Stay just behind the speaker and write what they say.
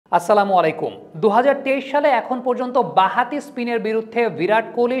আসসালামু আলাইকুম। 2023 সালে এখন পর্যন্ত বাঁহাতি স্পিনের বিরুদ্ধে বিরাট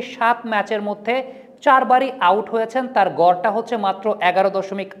কোহলি 7 ম্যাচের মধ্যে 4 বারই আউট হয়েছেন। তার গড়টা হচ্ছে মাত্র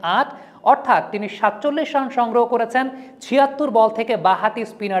 11.8, অর্থাৎ তিনি 47 রান সংগ্রহ করেছেন 76 বল থেকে বাঁহাতি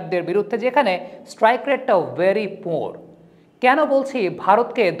স্পিনারদের বিরুদ্ধে, যেখানে স্ট্রাইক রেটটাও ভেরি পুয়ার। কেন বলছি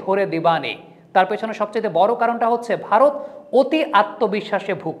ভারতকে ধরে দিবানি? তার পেছনে সবচেয়ে বড় কারণটা হচ্ছে ভারত অতি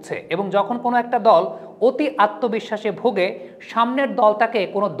আত্মবিশ্বাসে ভুগছে, এবং যখন কোনো একটা দল অতি আত্মবিশ্বাসে ভুগে সামনের দলটাকে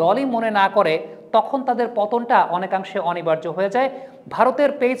কোনো দলই মনে না করে, তখন তাদের পতনটা অনেকাংশে অনিবার্য হয়ে যায়।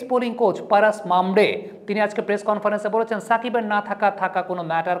 ভারতের পেস বোলিং কোচ পারাস মামড়ে তিনি আজকে প্রেস কনফারেন্সে বলেছেন সাকিবের না থাকা কোনো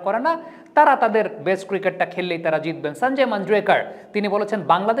ম্যাটার করে না, তারা তাদের বেস্ট ক্রিকেটটা খেললেই তারা জিতবেন। সঞ্জয় মঞ্জরেকর তিনি বলেছেন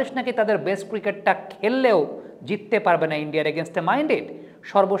বাংলাদেশ নাকি তাদের বেস্ট ক্রিকেটটা খেললেও জিততে পারবে না ইন্ডিয়ার এগেনস্টে মাইন্ডেড।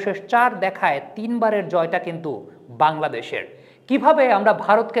 সর্বশেষ 4 দেখায় 3 বারের জয়টা কিন্তু বাংলাদেশের। কিভাবে আমরা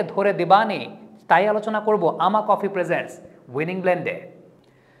ভারতকে ধরে দিবানি তাই আলোচনা করব আমা কফি প্রেজেন্টস উইনিং ব্লেন্ডে।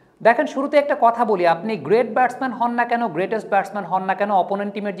 দেখেন, শুরুতে একটা কথা বলি, আপনি গ্রেট ব্যাটসম্যান হন না কেন, গ্রেটেস্ট ব্যাটসম্যান হন না কেন,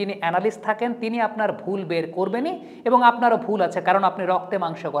 অপোনেন্ট টিমের যিনি অ্যানালিস্ট থাকেন তিনি আপনার ভুল বের করবেনই, এবং আপনারও ভুল আছে, কারণ আপনি রক্তে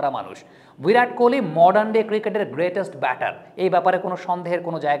মাংস করা মানুষ। বিরাট কোহলি মডার্ন ডে ক্রিকেটের গ্রেটেস্ট ব্যাটার, এই ব্যাপারে কোনো সন্দেহের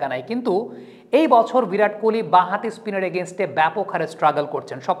কোনো জায়গা নাই। কিন্তু এই বছর বিরাট কোহলি বাঁহাতি স্পিনের এগেনস্টে ব্যাপক হারে স্ট্রাগল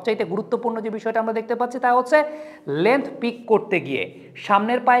করছেন। সবচাইতে গুরুত্বপূর্ণ যে বিষয়টা আমরা দেখতে পাচ্ছি তা হচ্ছে লেন্থ পিক করতে গিয়ে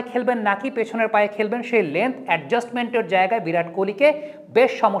সামনের পায়ে খেলবেন নাকি পেছনের পায়ে খেলবেন, সেই লেন্থ অ্যাডজাস্টমেন্টের জায়গায় বিরাট কোহলিকে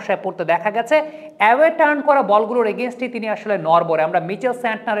বেশ সমস্যায় পড়তে দেখা গেছে। অ্যাওয়ে টার্ন করা বলগুলোর এগেনস্টে তিনি আসলে নড়বড়ে। আমরা মিচেল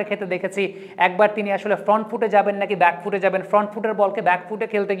স্যান্টনারের ক্ষেত্রে দেখেছি একবার তিনি আসলে ফ্রন্ট ফুটে যাবেন নাকি ব্যাক ফুটে যাবেন, ফ্রন্ট ফুটের বলকে ব্যাক ফুটে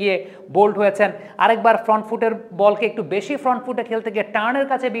খেলতে গিয়ে বোল্ড হয়েছেন, আরেকবার ফ্রন্ট ফুটের বলকে একটু বেশি ফ্রন্ট ফুটে খেলতে গিয়ে টার্নের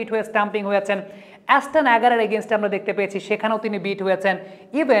কাছে বিট হয়ে স্টাম্পিং হয়েছেন। অ্যাস্টন অ্যাগারের এগেনস্টে আমরা দেখতে পেয়েছি সেখানেও তিনি বিট হয়েছেন।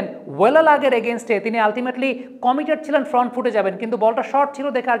 ইভেন ওয়েলালাগের এগেনস্টে তিনি আলটিমেটলি কমিটেড ছিলেন ফ্রন্ট ফুটে যাবেন, কিন্তু বলটা শর্ট ছিল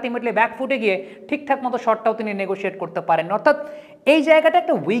দেখে আলটিমেটলি ব্যাক ফুটে গিয়ে ঠিকঠাক মতো শটটাও তিনি নেগোশিয়েট করতে পারেন। অর্থাৎ এই জায়গাটা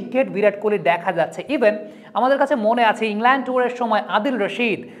একটা উইকেট বিরাট কোহলি দেখা যাচ্ছে। ইভেন আমাদের কাছে মনে আছে ইংল্যান্ড ট্যুরের সময় আদিল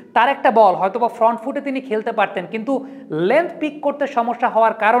রশিদ, তার একটা বল হয়তো বা ফ্রন্ট ফুটে তিনি খেলতে পারতেন, কিন্তু লেন্থ পিক করতে সমস্যা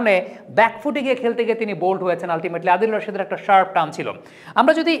হওয়ার কারণে ব্যাক ফুটে গিয়ে খেলতে গিয়ে তিনি বোল্ড হয়েছেন। আলটিমেটলি আদিল রশিদের একটা শার্প টার্ম ছিল।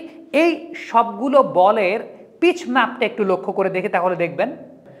 আমরা যদি এই সবগুলো বলের পিচ ম্যাপটা একটু লক্ষ্য করে দেখি তাহলে দেখবেন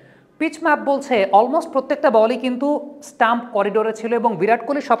পিচ ম্যাপ বলছে অলমোস্ট প্রত্যেকটা বলই কিন্তু স্টাম্প করিডোরে ছিল, এবং বিরাট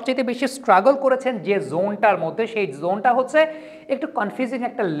কোহলি সবচেয়ে বেশি স্ট্রাগল করেছেন যে জোনটার মধ্যে, সেই জোনটা হচ্ছে একটু কনফিউজিং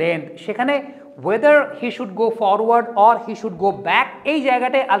একটা লেন্থ। সেখানে whether he should go forward or he should go back, এই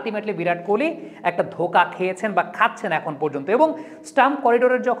জায়গাটায় আলটিমেটলি বিরাট কোহলি একটা ধোকা খেয়েছেন বা খাচ্ছেন এখন পর্যন্ত। এবং স্টাম্প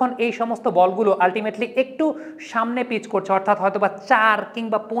করিডোরের যখন এই সমস্ত বলগুলো আলটিমেটলি একটু সামনে পিচ করছে, অর্থাৎ হয়তো বা 4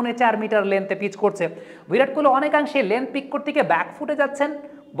 কিংবা 4.25 মিটার লেন্থে পিচ করছে, বিরাট কোহলি অনেকাংশে লেন্থ পিক করতে গিয়ে ব্যাক ফুটে যাচ্ছেন,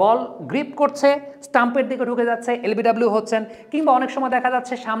 বল গ্রিপ করছে, স্টাম্পের দিকে ঢুকে যাচ্ছে, এলবিডব্লিউ হচ্ছেন, কিংবা অনেক সময় দেখা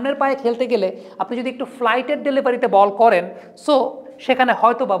যাচ্ছে সামনের পায়ে খেলতে গেলে আপনি যদি একটু ফ্লাইটের ডেলিভারিতে বল করেন, সো সেখানে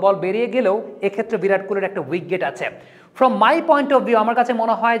হয়তো বা বল বেরিয়ে গেলেও এক্ষেত্রে বিরাট কোহলির একটা উইকেট আছে। From my point of view আমার কাছে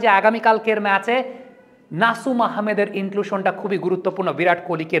মনে হয় যে আগামীকালকের ম্যাচে নাসুম আহমেদের ইনক্লুশনটা খুবই গুরুত্বপূর্ণ বিরাট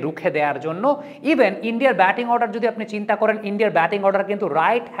কোহলিকে রুখে দেওয়ার জন্য। ইভেন ইন্ডিয়ার ব্যাটিং অর্ডার যদি আপনি চিন্তা করেন, ইন্ডিয়ার ব্যাটিং অর্ডার কিন্তু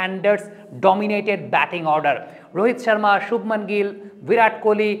right handers dominated batting order. Rohit Sharma, Shubman Gill, Virat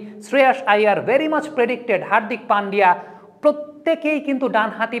Kohli, Shreyas Iyer, very much predicted, Hardik Pandya, প্রত্যেকেই কিন্তু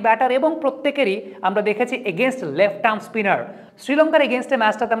ডানহাতি ব্যাটার, এবং প্রত্যেকেরই আমরা দেখেছি এগেনস্ট লেফট আর্ম স্পিনার। শ্রীলঙ্কার এগেনস্টে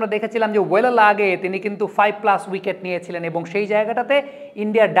ম্যাচটাতে আমরা দেখেছিলাম যে ওয়েলালাগে তিনি কিন্তু 5+ উইকেট নিয়েছিলেন, এবং সেই জায়গাটাতে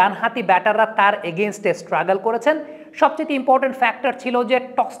ইন্ডিয়ার ডানহাতি ব্যাটাররা তার এগেনস্টে স্ট্রাগল করেছেন। সবচেয়ে ইম্পর্টেন্ট ফ্যাক্টর ছিল যে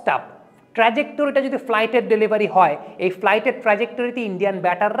টসড আপ ট্র্যাজেক্টরিটা যদি ফ্লাইটের ডেলিভারি হয়, এই ফ্লাইটের ট্র্যাজেক্টরিতে ইন্ডিয়ান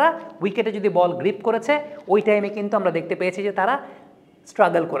ব্যাটাররা উইকেটে যদি বল গ্রিপ করেছে, ওই টাইমে কিন্তু আমরা দেখতে পেয়েছি যে তারা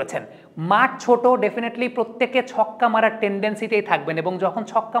স্ট্রাগল করেছেন। মাঠ ছোট, ডেফিনেটলি প্রত্যেকে ছক্কা মারার টেন্ডেন্সিতেই থাকবেন, এবং যখন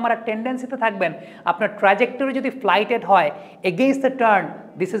ছক্কা মারার টেন্ডেন্সিতে থাকবেন আপনার ট্র্যাজেক্টরি যদি ফ্লাইটেড হয় against the turn,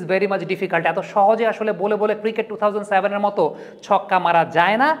 this is very much difficult. এত সহজে আসলে বলে ক্রিকেট 2007-এর মতো ছক্কা মারা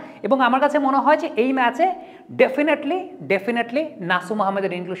যায় না, এবং আমার কাছে মনে হয় যে এই ম্যাচে ডেফিনেটলি নাসুম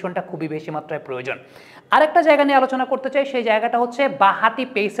আহমেদের ইনক্লুশনটা খুবই বেশি মাত্রায় প্রয়োজন। আরেকটা জায়গা নিয়ে আলোচনা করতে চাই, সেই জায়গাটা হচ্ছে বাঁহাতি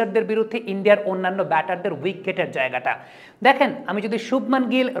পেসারদের বিরুদ্ধে ইন্ডিয়ার অন্যান্য ব্যাটারদের উইকেটের জায়গাটা। দেখেন, আমি যদি শুভমান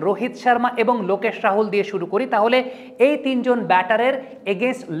গিল, রোহিত শর্মা এবং লোকেশ রাহুল দিয়ে শুরু করি, তাহলে এই 3 জন ব্যাটারের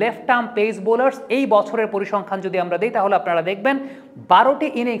against left arm pace bowlers এই বছরের পরিসংখ্যান যদি আমরা দিই তাহলে আপনারা দেখবেন 12টি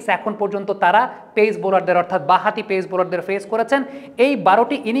ইনিংস এখন পর্যন্ত তারা পেস বোলারদের অর্থাৎ বাঁহাতি পেস বোলারদের ফেস করেছেন। এই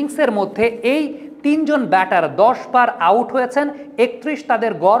 12টি ইনিংসের মধ্যে এই 3 জন ব্যাটার 10 বার আউট হয়েছেন, 31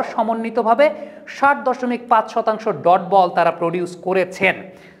 তাদের গড় সমন্বিতভাবে 60.5% ডট বল তারা প্রডিউস করেছেন।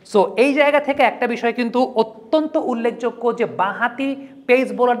 সো এই জায়গা থেকে একটা বিষয় কিন্তু অত্যন্ত উল্লেখযোগ্য যে বাঁহাতি পেস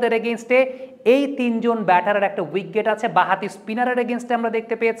বোলারদের এগেইনস্টে এই তিনজন ব্যাটারের একটা উইকেট আছে, বাঁহাতি স্পিনারের এগেইনস্টে আমরা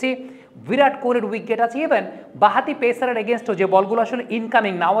দেখতে পেয়েছি বিরাট কোহলির উইকেট আছে, ইভেন বাঁহাতি পেসারের এগেইনস্টও যে বলগুলো আসলে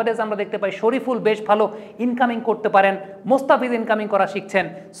ইনকামিং নাওয়াডেজ আমরা দেখতে পাই শরীফুল বেশ ভালো ইনকামিং করতে পারেন, মোস্তাফিজ ইনকামিং করা শিখছেন,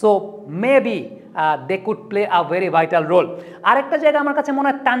 so maybe they could play a very vital role. আরেকটা জায়গা আমার কাছে মনে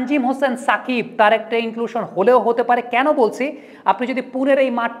হয় তানজিম হোসেন সাকিব তার একটা ইনক্লুশন হলেও হতে পারে। কেন বলছি, আপনি যদি পুনের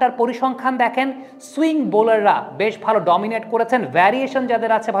এই মাঠটার পরিসংখ্যান দেখেন, সুইং বোলাররা বেশ ভালো ডমিনেট করেছেন, ভ্যারিয়েশন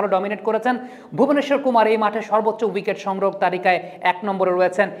যাদের আছে ভালো ডমিনেট করেছেন। ভুবনেশ্বর কুমার এই মাঠে সর্বোচ্চ উইকেট সংগ্রহ তালিকায় 1 নম্বরে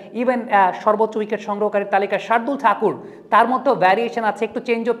রয়েছেন, ইভেন সর্বোচ্চ উইকেট সংগ্রহকারীর তালিকায় শার্দুল ঠাকুর, তার মধ্যেও ভ্যারিয়েশন আছে, একটু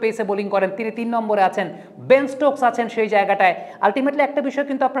চেঞ্জ অফ পেসে বোলিং করেন, তিনি 3 নম্বরে আছেন। বেন স্টোকস আছেন সেই জায়গাটায়। আলটিমেটলি একটা বিষয়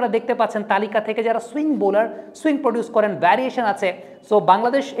কিন্তু আপনারা দেখতে পাচ্ছেন তালিকা থেকে যারা সুইং বোলার সুইং প্রডিউস করেন, ভ্যারিয়েশন আছে। সো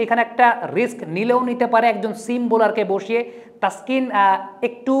বাংলাদেশ এখানে একটা রিস্ক নিলেও নিতে পারে একজন সিম বোলারকে বসিয়ে। তাসকিন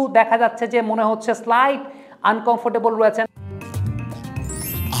একটু দেখা যাচ্ছে যে মনে হচ্ছে স্লাইট আনকমফোর্টেবল রয়েছেন।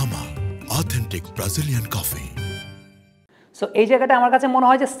 Authentic Brazilian coffee. সো এই জায়গাটা আমার কাছে মনে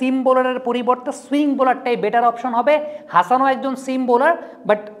হয় যে সিম বোলারের পরিবর্তে সুইং বোলারটাই বেটার অপশন হবে। হাসানও একজন সিম বোলার,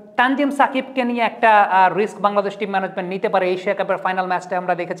 বাট তানজিম সাকিবকে নিয়ে একটা রিস্ক বাংলাদেশ টিম ম্যানেজমেন্ট নিতে পারে। এশিয়া কাপের ফাইনাল ম্যাচটা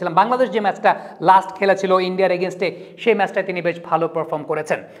আমরা দেখেছিলাম, বাংলাদেশ যে ম্যাচটা লাস্ট খেলেছিল ইন্ডিয়ার এগেনস্টে, সেই ম্যাচটায় তিনি বেশ ভালো পারফর্ম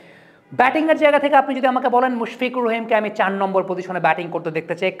করেছেন। ব্যাটিংয়ের জায়গা থেকে আপনি যদি আমাকে বলেন মুশফিকুর রহিমকে আমি 4 নম্বর পজিশনে ব্যাটিং করতে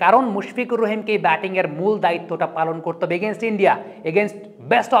দেখতে চাই, কারণ মুশফিকুর রহিমকে এই ব্যাটিংয়ের মূল দায়িত্বটা পালন করতে হবে against India, against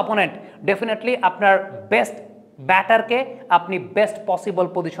best opponent. Definitely আপনার বেস্ট ব্যাটারকে আপনি বেস্ট পসিবল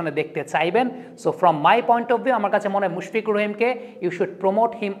পজিশনে দেখতে চাইবেন। So from my point of view আমার কাছে মনে হয় মুশফিকুর রহিমকে you should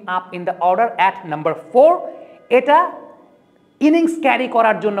promote him up in the order at number 4। এটা ইনিংস ক্যারি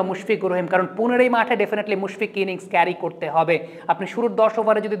করার জন্য মুশফিকুর রহিম, কারণ 15 মাঠে ডেফিনেটলি মুশফিক ইনিংস ক্যারি করতে হবে। আপনি শুরুর 10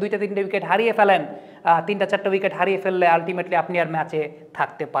 ওভারে যদি 2-3 উইকেট হারিয়ে ফেলেন, 3-4 উইকেট হারিয়ে ফেললে আলটিমেটলি আপনি আর ম্যাচে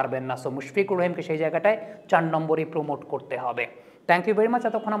থাকতে পারবেন না। সো মুশফিকুর রহিমকে সেই জায়গাটায় 4 নম্বরই প্রমোট করতে হবে। থ্যাংক ইউ ভেরি মাচ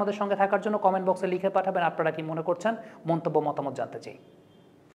এতক্ষণ আমাদের সঙ্গে থাকার জন্য। কমেন্ট বক্সে লিখে পাঠাবেন আপনারা কি মনে করছেন, মন্তব্য মতামত জানতে চাই।